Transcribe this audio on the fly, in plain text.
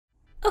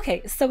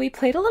Okay, so we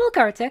played a little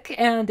Gartic,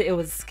 and it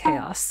was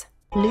chaos.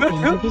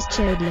 Lupin with his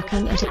chode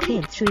looking at a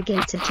kid through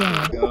gates of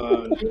jail.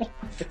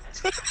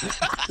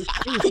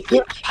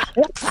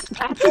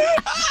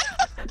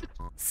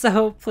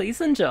 So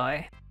please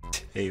enjoy.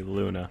 Hey,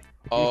 Luna.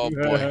 Oh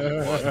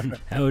boy.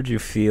 How would you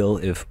feel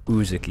if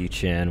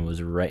Uzuki-chan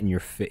was right in your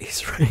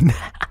face right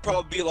now?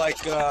 Probably be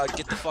like,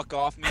 get the fuck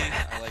off me.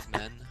 I like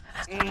men.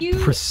 You...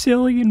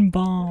 Brazilian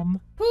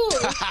bomb.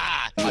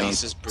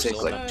 Ice is Take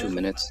Brazil. like 2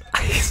 minutes.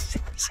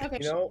 Okay.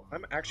 You know,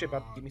 I'm actually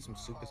about to give me some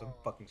soup because I'm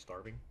fucking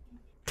starving.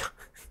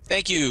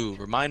 Thank you.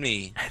 Remind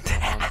me.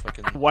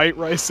 White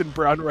rice and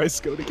brown rice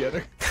go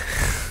together.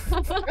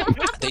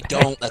 They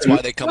don't. That's why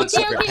they come in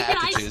separate Okay, can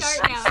I packages.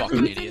 start You now?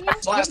 fucking idiot.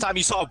 It's the last time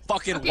you saw a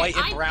fucking Okay, white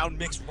and brown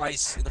mixed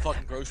rice in the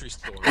fucking grocery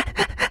store.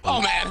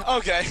 Oh man.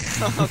 Okay.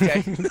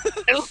 Okay.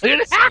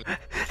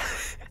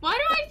 Why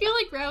do I feel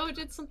like Ro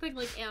did something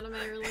like anime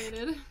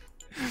related?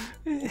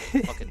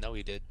 Fucking know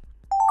he did.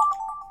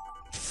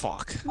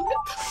 Fuck.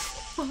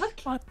 What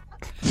the fuck?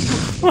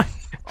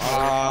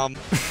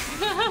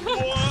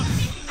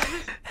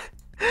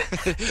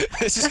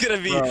 This is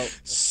gonna be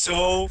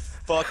so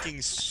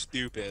fucking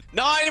stupid.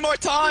 Not any more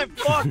time!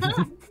 Fuck!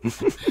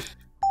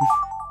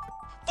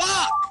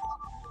 Fuck!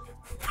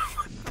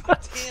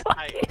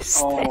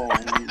 Oh,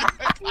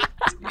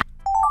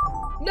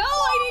 No,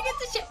 I didn't get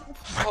the shit.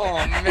 Oh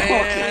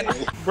man!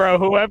 Bro,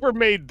 whoever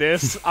made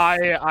this,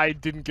 I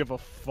didn't give a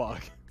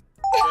fuck.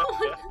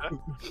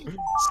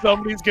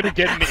 Somebody's gonna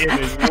get an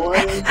image.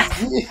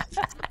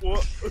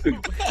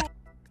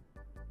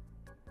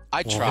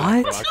 I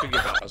tried, bro. I couldn't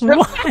get that.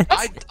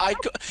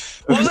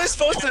 What was I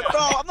supposed to? Bro,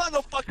 I'm not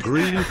no fucking.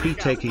 Green pea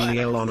taking the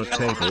L on a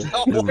table.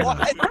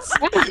 What?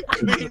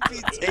 Green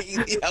pea taking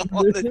the L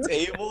on the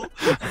table?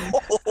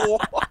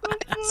 What?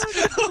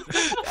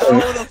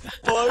 How the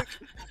fuck?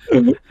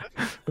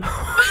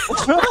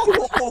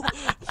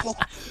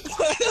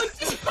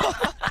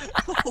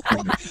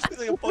 It's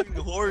like a fucking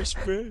horse,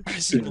 bro.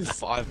 Single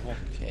 5,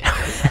 okay.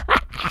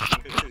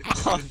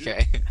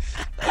 Okay.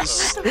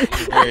 That's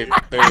very,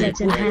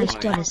 Let's enhance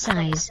dollar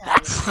size.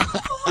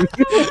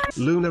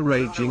 Luna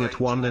raging at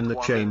 1 in the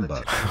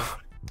chamber.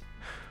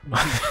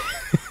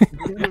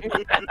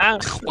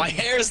 My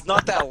hair is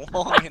not that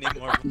long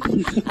anymore.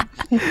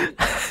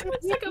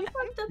 It's like a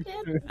fucked up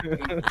head.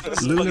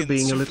 Luna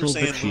being a little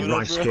bitchy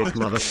rice cake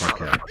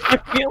motherfucker.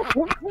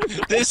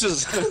 This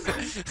is.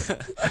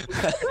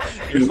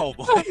 Oh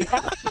boy.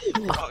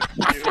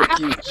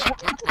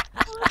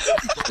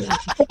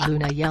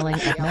 Luna yelling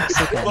at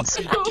Mexicans.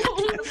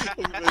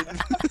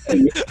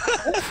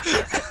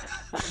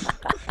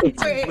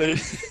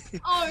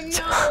 Oh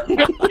no! I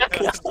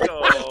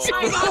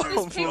got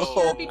this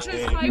picture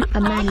because my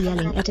A man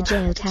yelling at a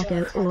jail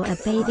taco or a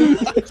baby.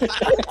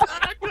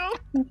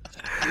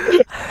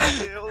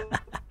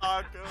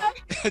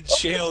 A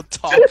jail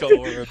taco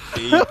or a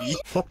baby.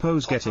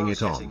 Hoppo's getting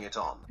it on.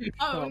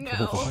 Oh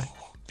no.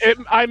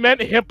 I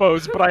meant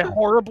hippos, but I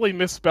horribly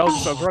misspelled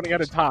because I was running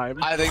out of time.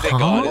 I think they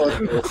got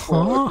it.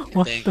 Huh?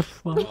 What the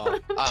fuck? Well,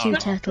 I Two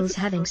don't turtles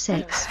having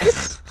sex.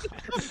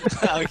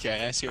 know.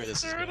 Okay, I see where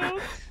this is going.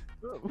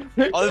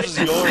 Oh, this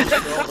is yours,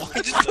 bro.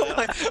 I just don't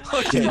like.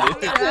 Okay. A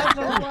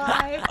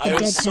I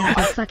dead was so.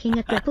 turtle fucking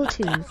a cripple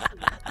too.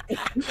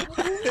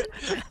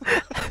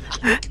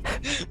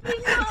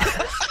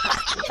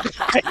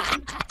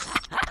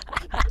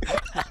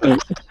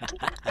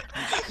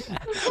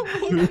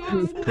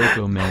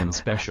 Coco Man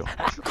special.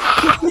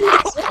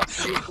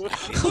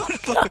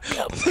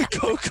 The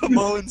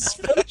Kokomon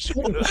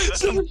special.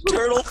 Some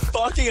turtle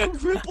fucking a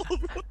cripple,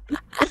 bro.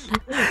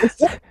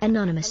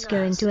 Anonymous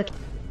going to a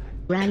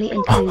rally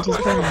and code his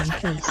brown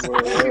face.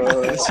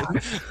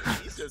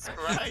 Jesus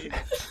Christ.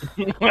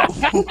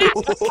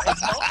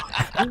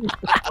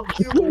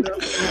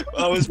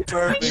 That was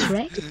perfect.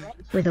 Shrek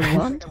with a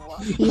wand.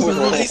 He's a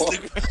He's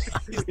wizard.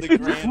 the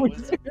grand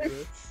wizard.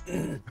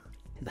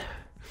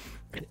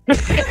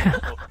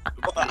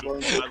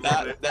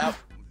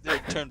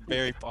 That turned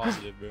very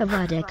positive, bro.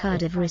 Avada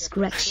cardivorous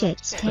wreck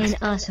shit stain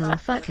asshole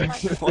fucker.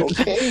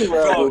 okay,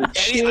 Bro, bro. I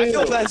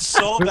feel bad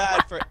so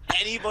bad for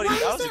anybody.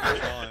 That was a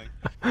good drawing.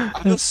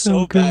 I feel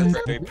so bad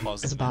for very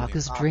positive. Zbaqz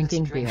is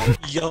drinking beer.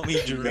 Yummy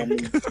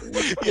drink.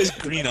 He has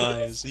green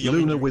eyes. Yummy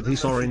Luna drink. with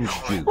his orange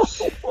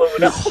juice.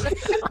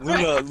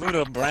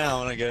 Luna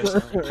Brown, I guess.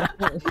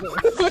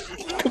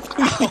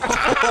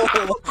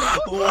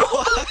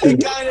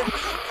 What kind of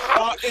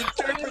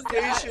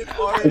interpretation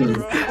are you,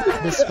 bro?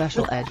 The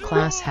special ed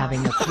class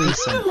having a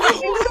threesome.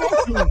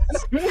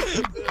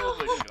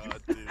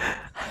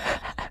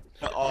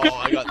 Oh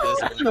my god,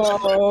 dude.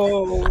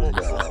 Oh, I got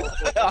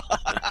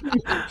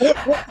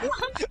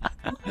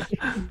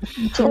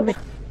this one. Two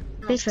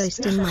fish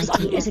roasting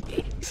mighty as a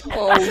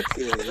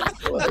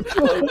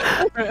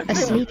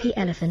sleepy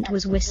elephant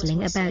was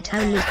whistling about how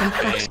Lupin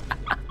fucks.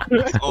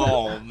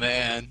 Oh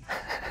man.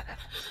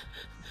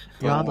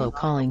 Bravo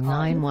calling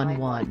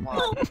 911.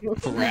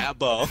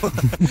 Bravo.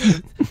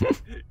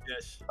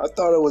 I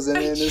thought it was an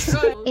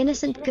innocent.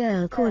 Innocent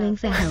girl calling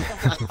for help.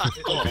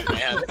 Oh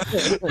man.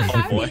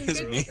 Oh boy,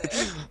 it's me.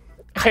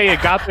 Hey,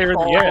 it got there in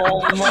the end.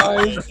 Oh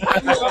my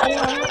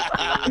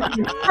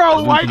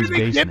Bro, why Luna's did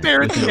it get basement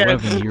there in with the an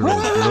end?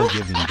 11-year-old girl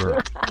giving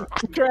birth.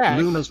 Trash.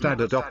 Luna's dad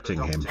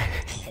adopting him.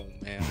 Oh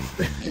man.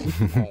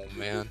 Oh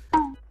man.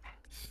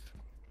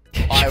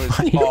 I was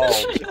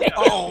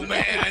oh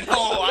man.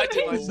 Oh, I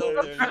did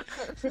myself there.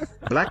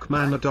 Black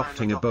man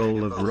adopting a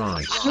bowl of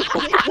rice.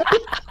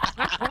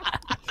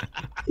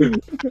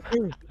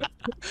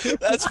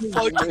 That's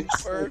fucking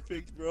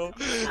perfect, bro.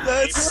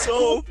 That's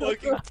so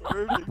fucking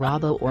perfect.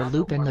 Robbo or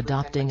Lupin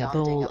adopting a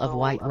bowl of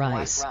white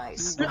rice.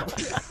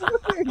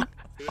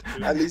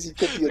 At least you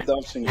kept the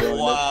adoption going.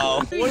 Wow.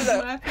 What is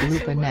that?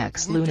 Lupin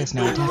X Luna's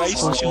no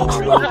Rice text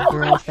children.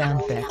 girl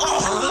fanfic.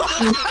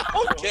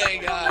 Okay,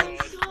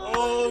 guys.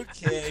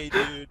 Okay,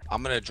 dude.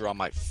 I'm gonna draw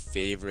my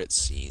favorite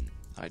scene.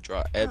 I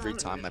draw every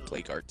time I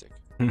play Gartic.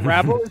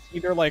 Rabble is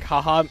either like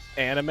haha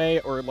anime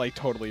or like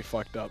totally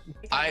fucked up.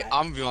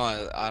 I'm being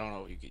honest, I don't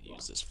know if you could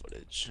use this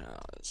footage.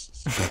 This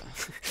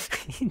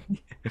is,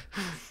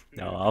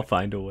 No, I'll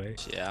find a way.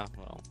 yeah,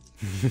 well.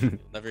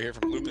 Never hear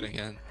from Lupin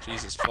again.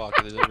 Jesus fuck.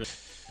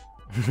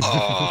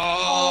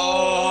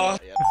 Oh!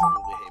 I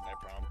absolutely hate my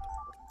prom.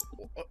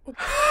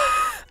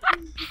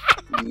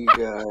 You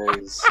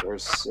guys are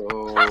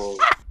so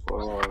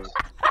fun.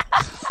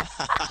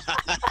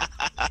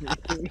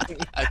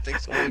 I think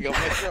someone got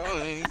my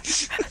drawing.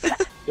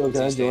 Yo,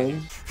 can I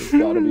join? It's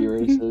gotta be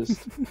racist.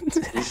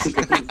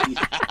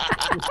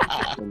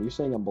 When you're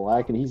saying I'm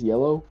black and he's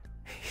yellow?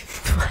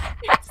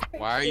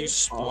 Why are you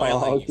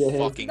spoiling, you okay.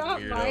 fucking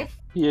weirdo?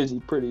 He is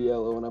pretty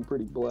yellow and I'm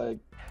pretty black.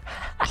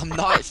 I'm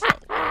not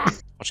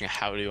watching a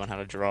how-to on how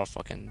to draw a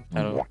fucking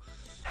pedo.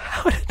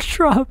 How to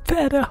draw a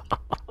pedo.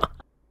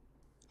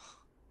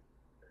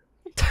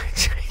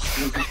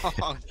 I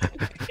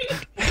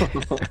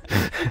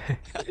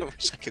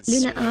wish I could see.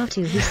 Luna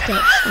R2 who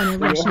steps on a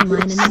Russian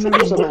mine in a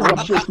marine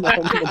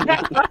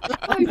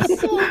I'm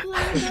so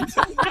glad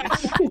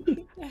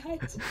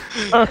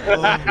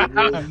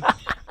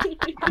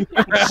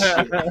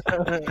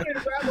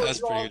That's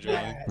pretty good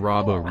drawing.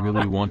 Robbo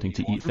really wanting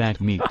to eat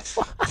fat meat.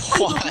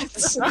 What?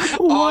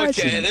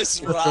 Okay, this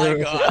is what I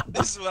got.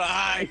 This is what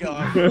I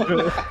got.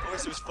 Of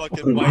course it was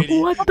fucking mighty.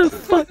 What the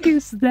fuck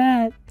is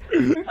that?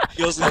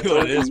 Feels like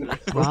what it is, bro.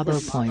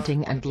 Robbo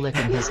pointing and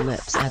licking his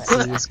lips at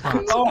C's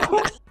cock.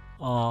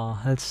 Oh,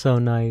 that's so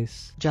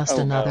nice. Just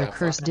another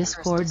cursed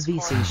Discord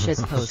VC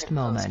shitpost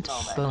moment.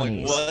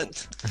 Bonies.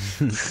 What?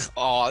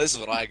 Oh, this is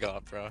what I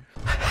got, bro.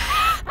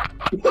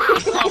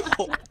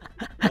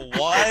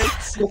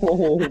 What?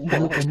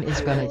 Lupin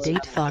is gonna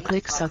date fuck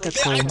lick suck a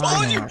coal I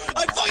told you! miner.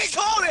 I fucking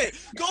called it!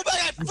 Go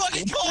back, I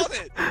fucking called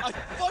it! I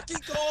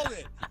fucking called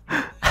it!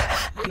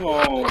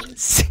 Oh.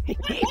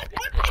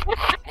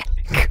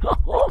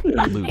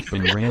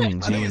 Lupin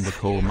ramming Z in the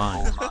coal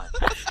mine.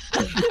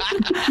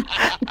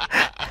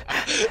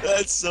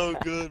 That's so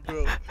good,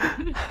 bro.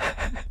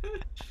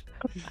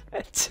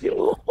 That's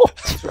you.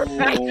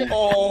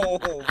 Oh,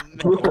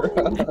 no.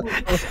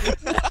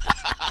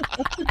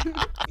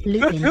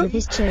 Lupin with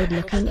his chode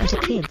looking at a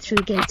kid through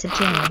gates of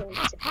jail.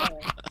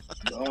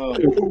 Oh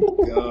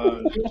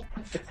god.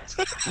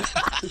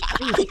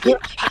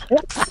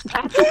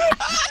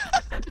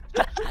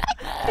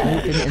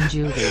 Lupin and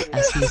Julie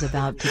as he's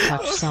about to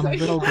touch some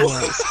little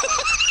boys.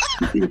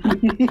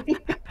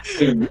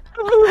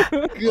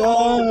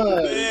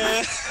 God.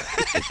 Man.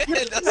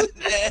 It doesn't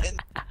end.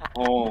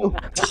 Oh.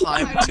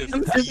 Time to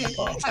feed.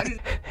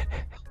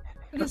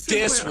 This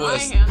is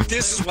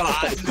what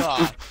I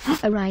got.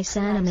 A rice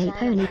anime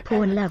pony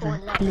porn lover,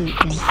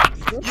 Lupin.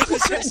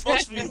 Because you're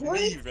supposed to be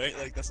leave, right?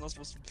 Like, that's not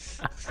supposed to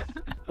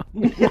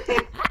be.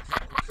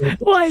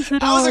 Why is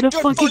it all in a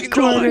fucking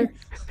corner?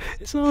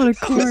 It's all in a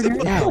corner.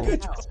 L.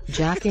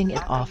 Jacking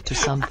it off to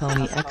some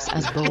pony X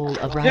as bowl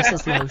of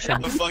rice's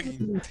lotion.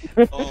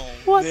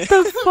 What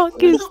the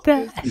fuck is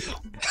that?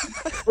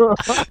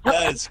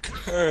 That's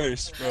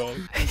cursed, bro.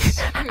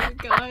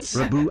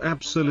 Rabu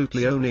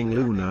absolutely owning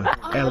Luna.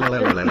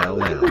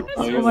 LLLLL.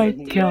 Oh my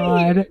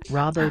god.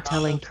 Robbo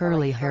telling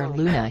curly hair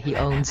Luna he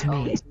owns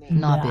me.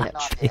 Nah,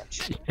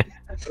 bitch.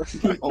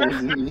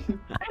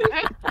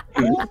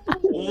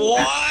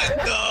 What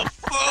the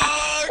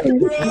fuck,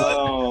 bro?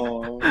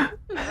 No.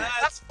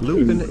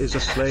 Lupin is a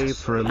slave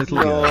for a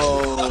little girl.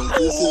 No.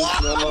 This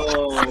is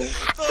no. What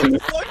the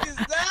fuck is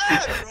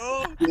that,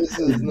 bro? This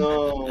is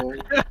no.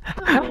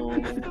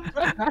 No.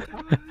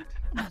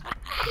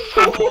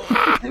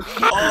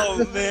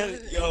 Oh man,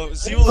 yo,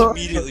 Z will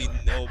immediately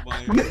know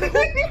my.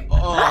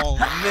 Oh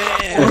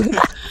man.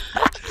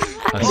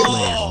 A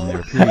slave on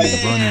their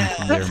period running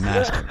from their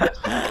master.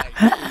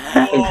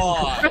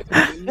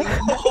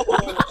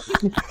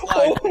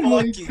 Oh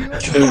my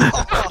god.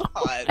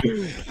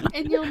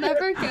 And you'll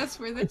never guess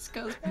where this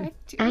goes back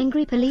to.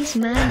 Angry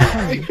policeman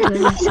coming to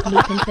arrest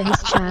Lupin for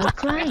his child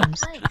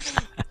crimes.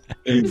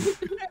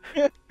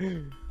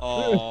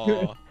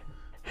 Oh.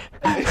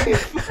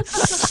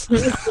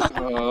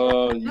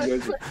 Oh, you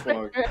guys are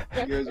fucked.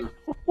 You guys are.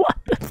 What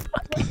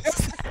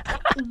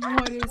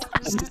is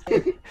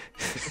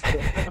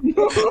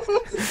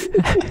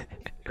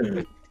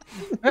that?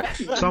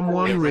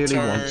 Someone really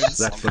wants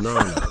that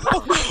banana.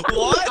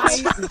 What?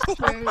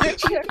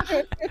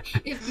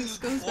 If this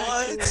goes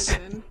back to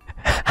then.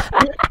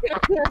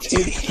 What?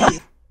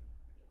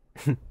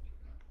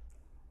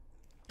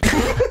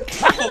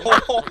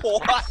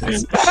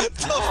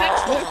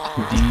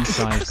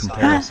 D-size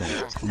comparison.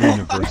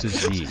 Luna versus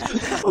Z.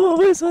 What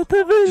was with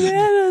the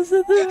bananas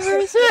in the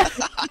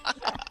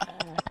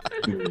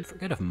version?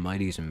 Forget if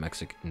Mighty's in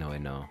Mexico. No, I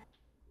know.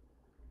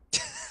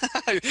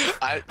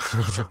 I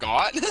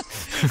forgot? You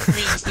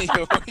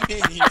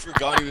mean he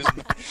forgot he was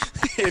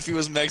if he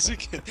was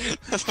Mexican?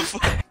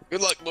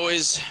 Good luck,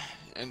 boys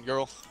and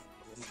girl.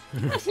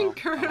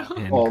 Girl.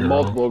 Oh,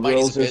 multiple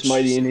girls. There's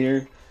Mighty in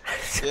here.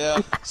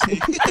 Yeah.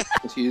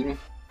 Excuse me.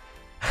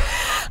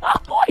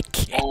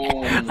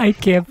 Oh, I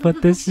can't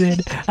put this in.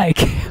 I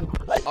can't.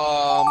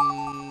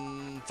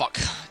 Fuck.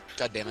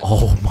 God damn it.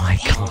 Oh my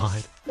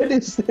god. What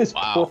is this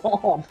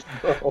prompt,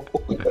 bro?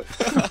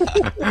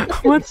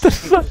 What the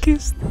fuck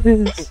is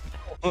this?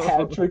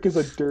 Patrick is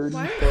a dirty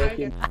Why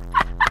fucking.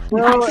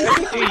 Bro,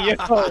 hey, yo.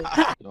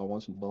 Y'all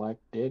want some black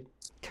dick?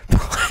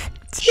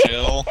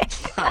 Chill.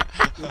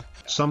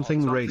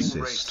 Something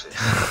racist.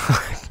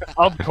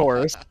 Of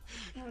course.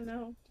 Oh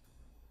no.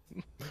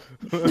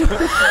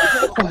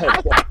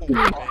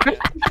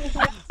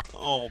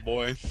 Oh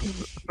boy.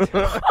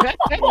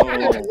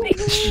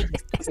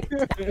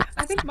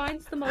 I think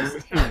mine's the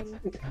most tame.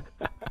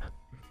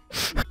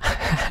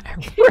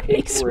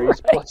 Race.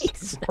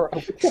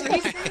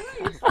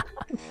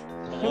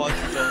 What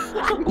the?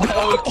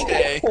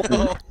 Okay.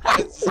 Oh,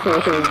 that's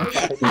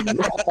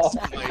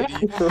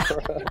mighty.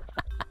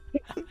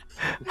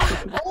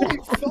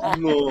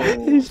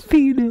 His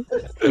penis.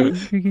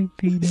 Freaking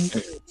penis.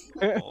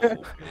 Oh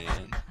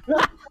man.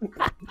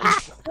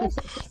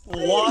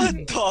 What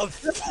the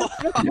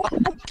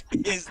fuck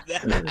is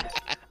that?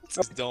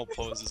 Don't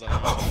post this on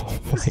Oh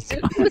my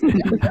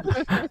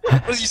god.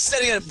 What are you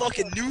setting a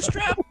fucking news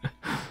trap?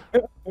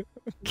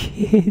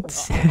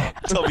 Kids.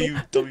 W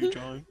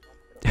John.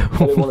 I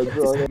didn't want to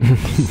draw that.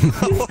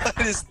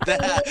 What is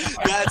that?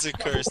 That's a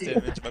cursed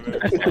image I've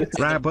ever seen.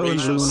 Rabbo and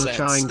Racial Luna sense.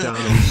 chime down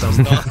on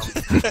something.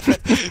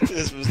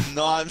 This was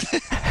not.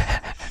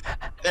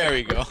 There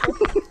we go.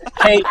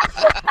 Hey.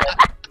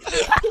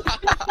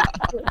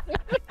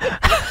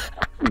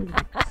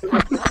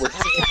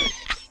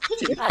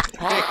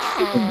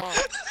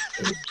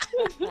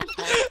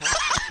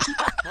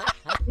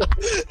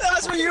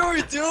 That's what you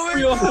were doing,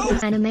 bro?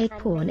 Anime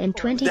porn in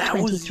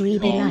 2023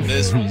 be like.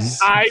 This was.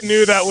 I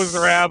knew that was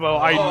Rabo.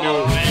 I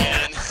knew.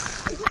 Man.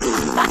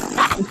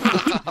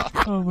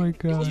 Oh my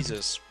god.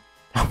 Jesus.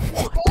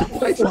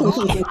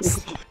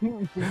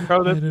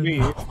 Bro, that's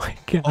me. Oh my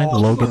god.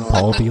 Logan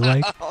Paul be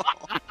like.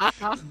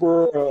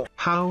 Bro.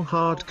 How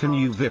hard can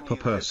you vip a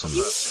person?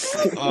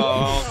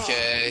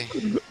 Okay.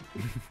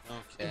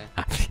 Okay.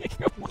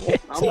 Okay.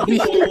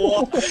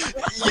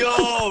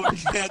 Yo,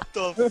 get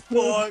the fuck,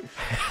 bro.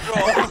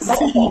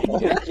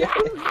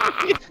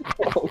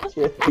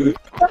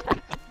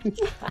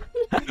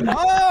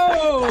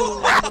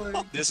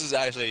 Oh! This is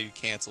actually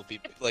cancel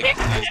people. Like,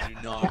 please do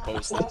not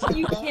post this.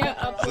 You can't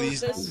upload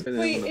Please. this.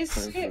 Wait, is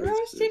spit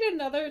roasted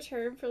another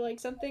term for like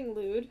something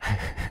lewd?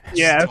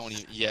 Yes.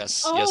 Tony,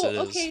 yes, Oh, yes it is.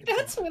 okay,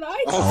 that's what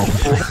I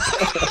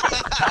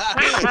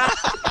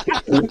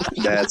thought.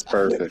 That's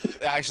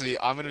perfect. Actually,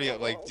 I'm gonna be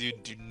like,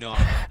 dude, do not,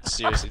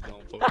 seriously,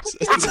 don't post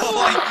this.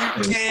 Like,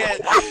 you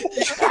can't.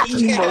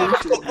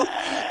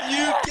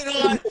 You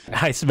cannot.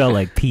 I smell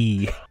like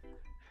pee.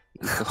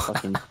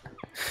 Fucking.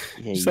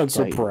 Yeah, You sound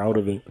so proud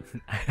of it.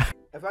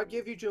 If I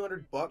give you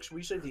 $200, will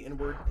you say the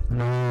N-word?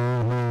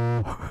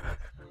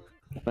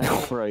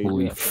 Right.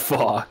 Holy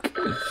fuck.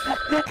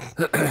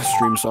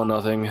 Stream saw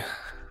nothing.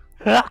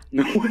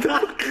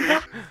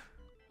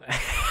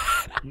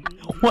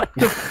 What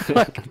the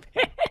fuck?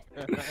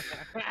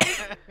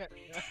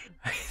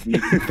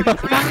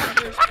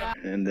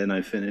 And then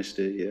I finished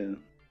it, yeah.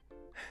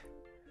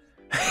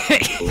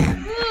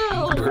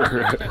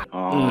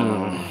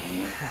 Oh.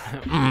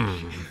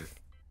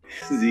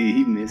 See,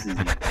 he misses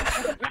you.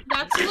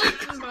 That's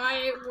like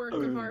my work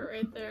of art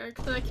right there,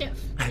 because I can't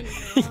fucking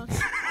draw.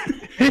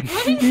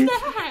 What is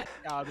that?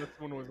 God, this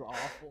one was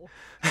awful.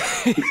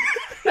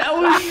 That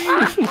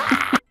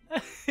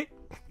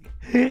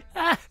was me.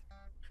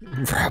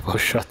 Bravo,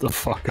 shut the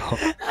fuck up.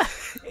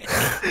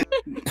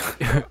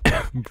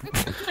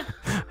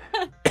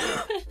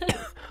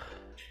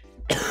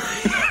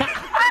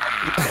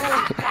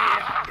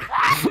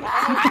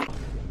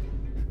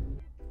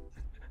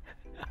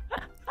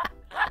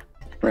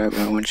 Bravo,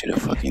 I want you to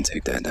fucking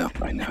take that down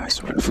right now, I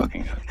swear to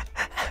fucking God.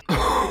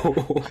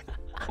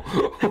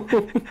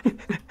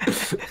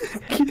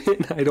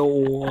 I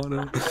don't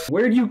wanna.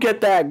 Where'd you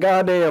get that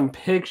goddamn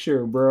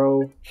picture,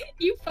 bro?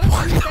 You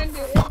fucking send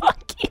it. Fuck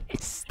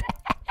is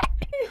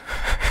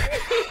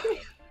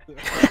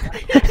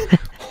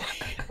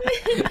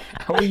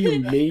How are you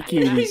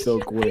making me so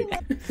quick?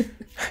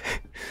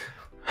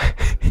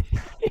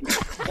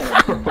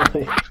 Oh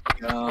my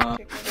God.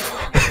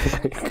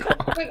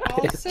 But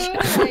also,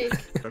 like,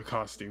 A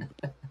costume.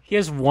 He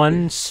has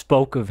one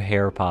spoke of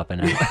hair popping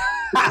out.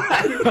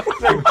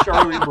 Like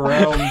Charlie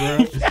Brown,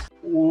 bro.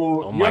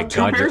 Ooh, Oh you my have two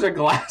God, pairs of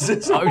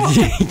glasses. Oh,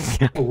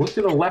 yeah. Oh, look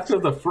to the left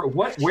of the fridge.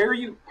 What? Where are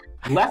you?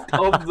 Left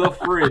of the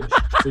fridge.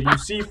 So you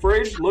see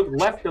fridge, look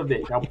left of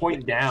it. Now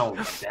point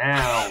down.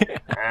 Down.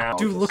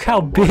 Dude, look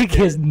how big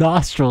his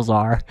nostrils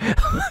are.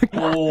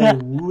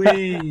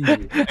 Holy.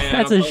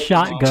 That's a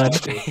shotgun.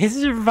 This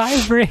is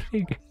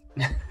vibrating.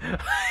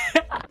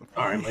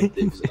 Alright, my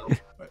dick's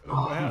out.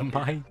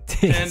 My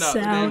dick Stand up,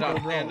 stand sound. up,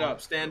 stand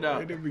up, stand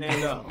up,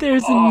 stand up.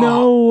 There's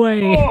no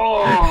way.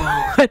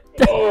 What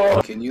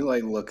the? Can you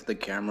like look at the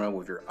camera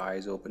with your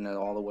eyes open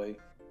all the way?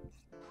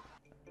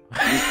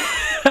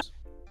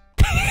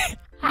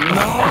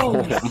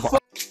 No!